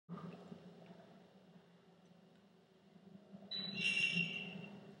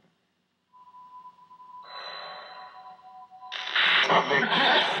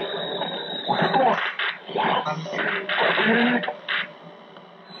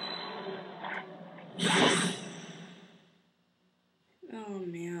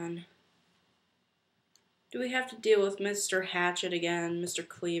we have to deal with Mr. Hatchet again? Mr.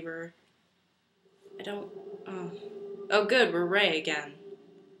 Cleaver? I don't... Oh. Oh, good. We're Ray again.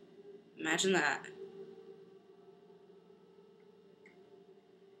 Imagine that.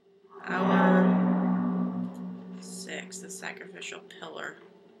 Hour 6, the sacrificial pillar.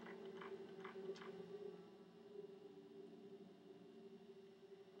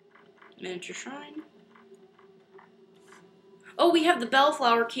 Miniature shrine. Oh, we have the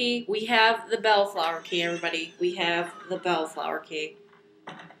bellflower key. We have the bellflower key, everybody. We have the bellflower key.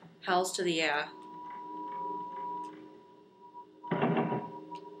 Hells to the yeah.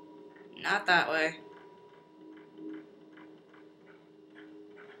 Not that way.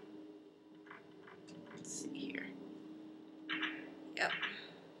 Let's see here. Yep.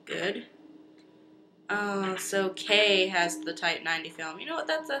 Good. So Kay has the Type 90 film. You know what?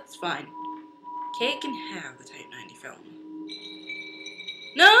 That's fine. Kay can have the Type 90 film.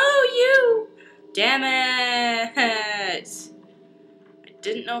 No, you! Damn it! I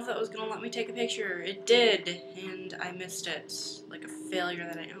didn't know if that was gonna let me take a picture. It did, and I missed it. Like a failure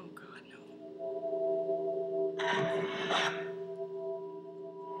that I... Oh, God, no.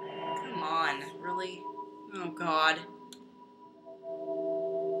 Come on, really? Oh, God.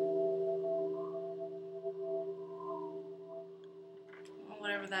 Well,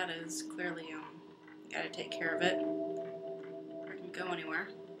 whatever that is, clearly, gotta take care of it. Or it can go anywhere.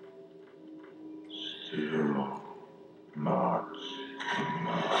 Still not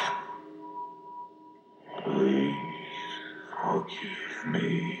enough. Please forgive me.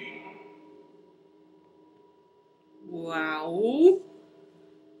 Wow.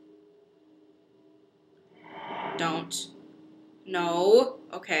 Don't. No.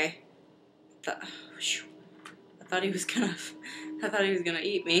 Okay. I thought he was gonna... I thought he was gonna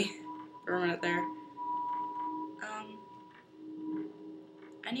eat me for a minute there.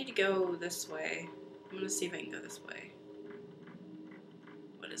 I need to go this way. I'm gonna see if I can go this way.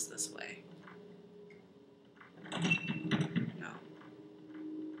 What is this way? No.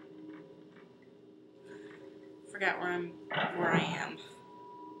 Forgot where I am.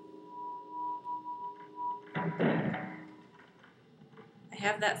 I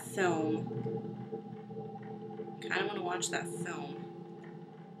have that film. Kinda wanna watch that film.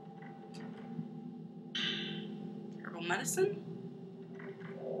 Herbal medicine?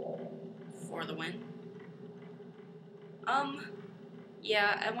 For the win.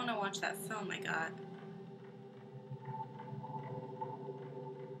 Yeah, I wanna watch that film I got.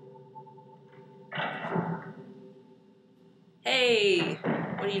 Hey!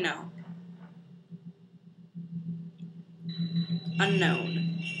 What do you know?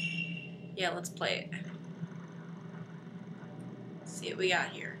 Unknown. Yeah, let's play it. Let's see what we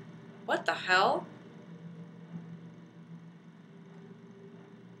got here. What the hell?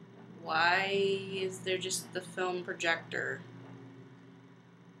 Why is there just the film projector?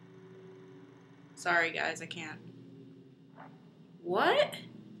 Sorry guys, I can't. What?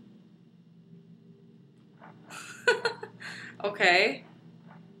 Okay.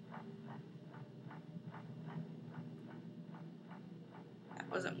 That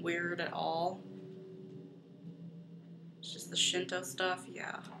wasn't weird at all. It's just the Shinto stuff,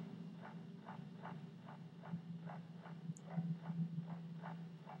 yeah.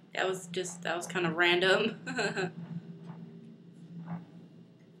 That was kind of random.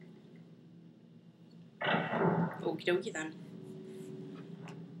 Okie dokie then.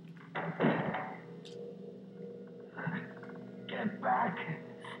 Get back!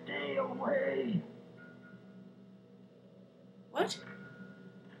 Stay away! What?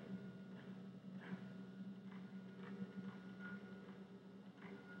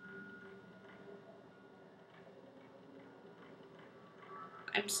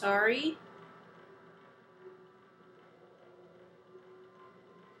 I'm sorry.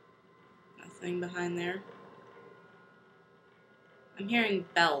 Nothing behind there. I'm hearing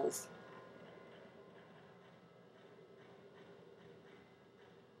bells.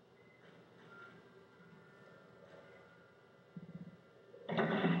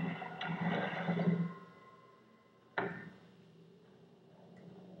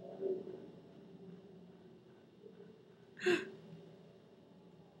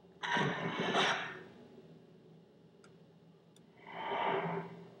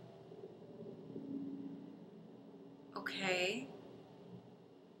 Okay.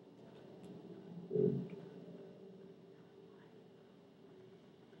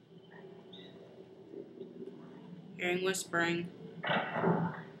 Hearing whispering.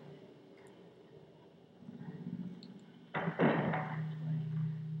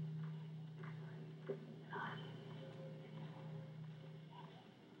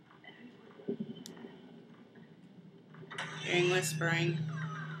 Hearing whispering.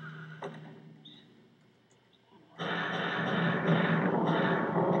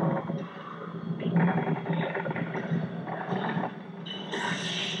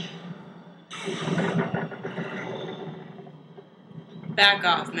 Back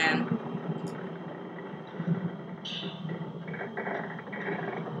off, man.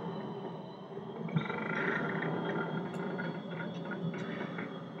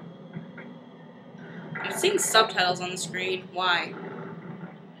 I'm seeing subtitles on the screen. Why?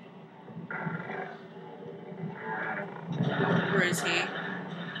 Where is he?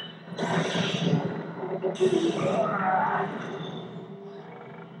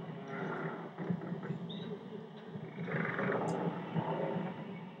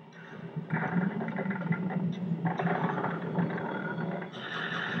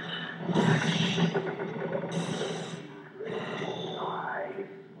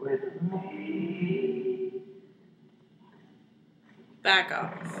 With me. Back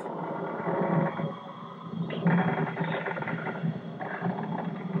off.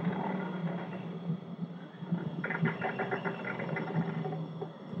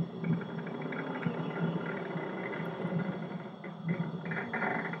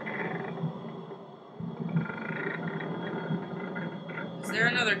 Is there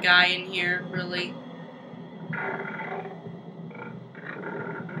another guy in here, really?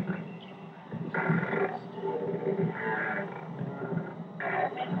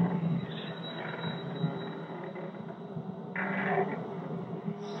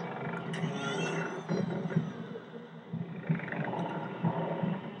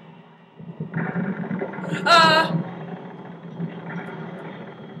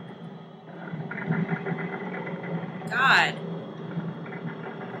 God.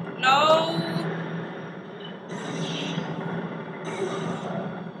 No!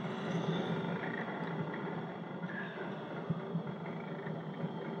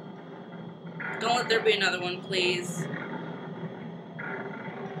 Don't let there be another one, please.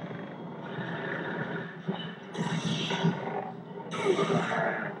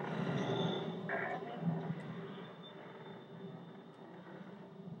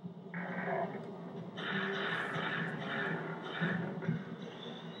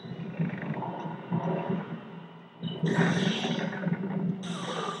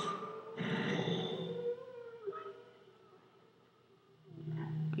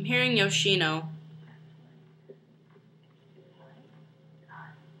 I'm hearing Yoshino.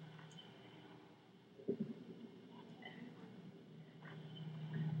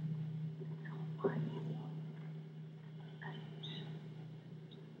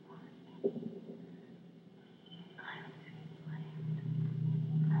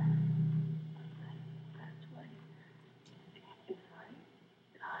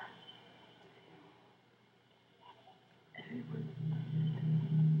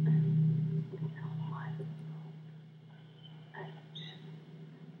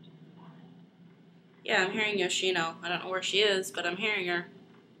 Yeah, I'm hearing Yoshino. I don't know where she is, but I'm hearing her.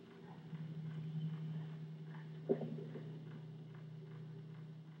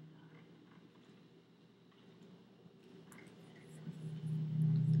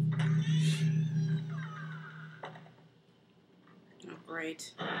 Oh,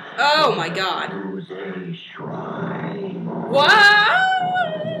 great. Oh my god. What?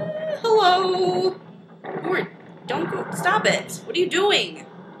 Hello? Don't go. Stop it. What are you doing?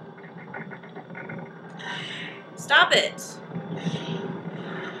 Stop it.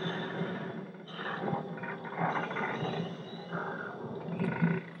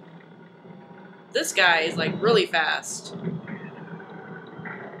 This guy is like really fast.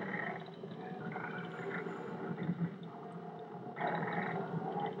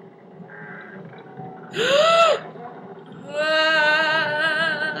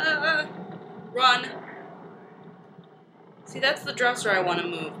 Run. See, that's the dresser I want to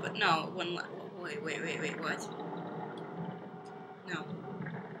move, but no, it wouldn't let. Wait, what? No.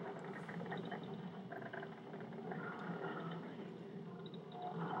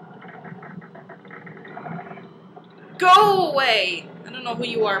 Go away! I don't know who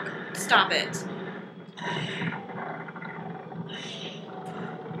you are, but stop it.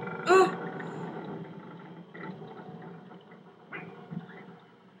 Oh.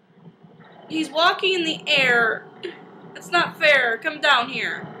 He's walking in the air. It's not fair. Come down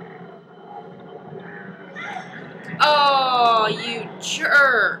here. Oh, you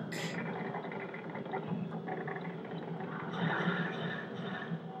jerk.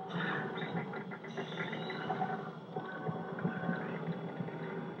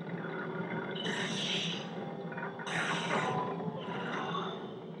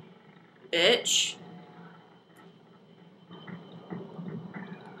 Bitch.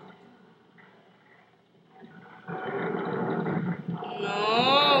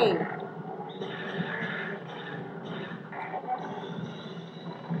 No!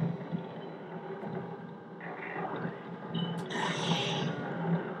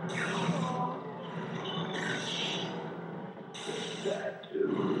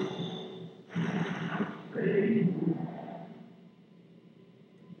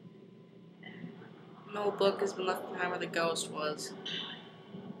 No book has been left behind where the ghost was.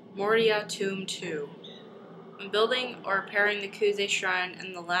 Moria Tomb 2. When building or repairing the Kuze Shrine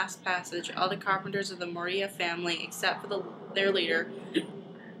in the last passage, all the carpenters of the Moria family, except for their leader,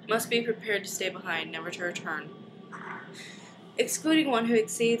 must be prepared to stay behind, never to return. Excluding one who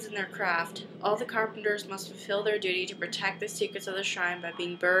exceeds in their craft, all the carpenters must fulfill their duty to protect the secrets of the shrine by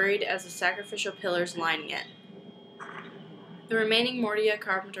being buried as the sacrificial pillars lining it. The remaining Moria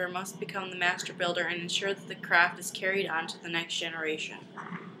carpenter must become the master builder and ensure that the craft is carried on to the next generation.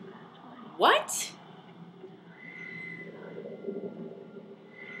 What?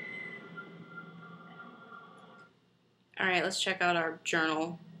 Alright, let's check out our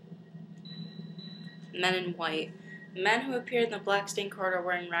journal. Men in white. Men who appeared in the black-stained corridor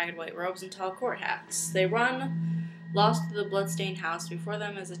wearing ragged white robes and tall court hats. They run, lost to the blood-stained house. Before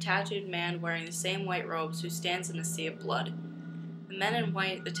them is a tattooed man wearing the same white robes who stands in a sea of blood. The men in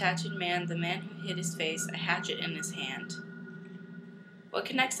white, the tattooed man, the man who hid his face, a hatchet in his hand. What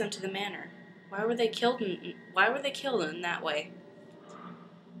connects them to the manor? Why were they killed in that way?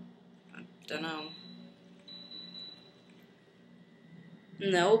 I don't know.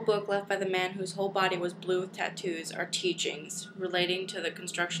 In the old book left by the man whose whole body was blue with tattoos are teachings relating to the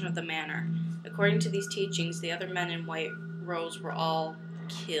construction of the manor. According to these teachings, the other men in white robes were all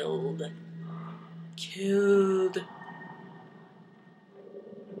killed. Killed.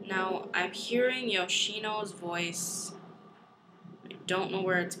 Now, I'm hearing Yoshino's voice. I don't know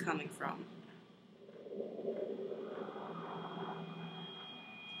where it's coming from.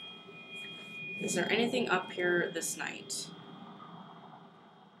 Is there anything up here this night?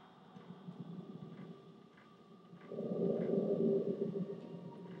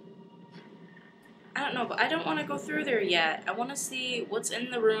 I don't know, but I don't want to go through there yet. I want to see what's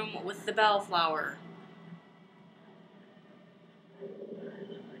in the room with the bellflower.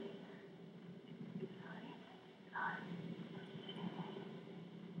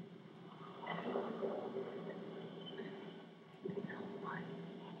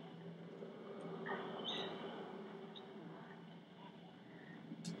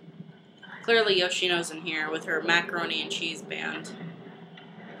 Clearly Yoshino's in here with her macaroni and cheese band.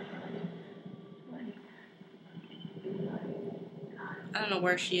 I don't know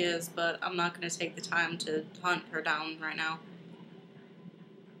where she is, but I'm not going to take the time to hunt her down right now.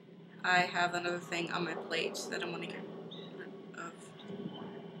 I have another thing on my plate that I'm going to get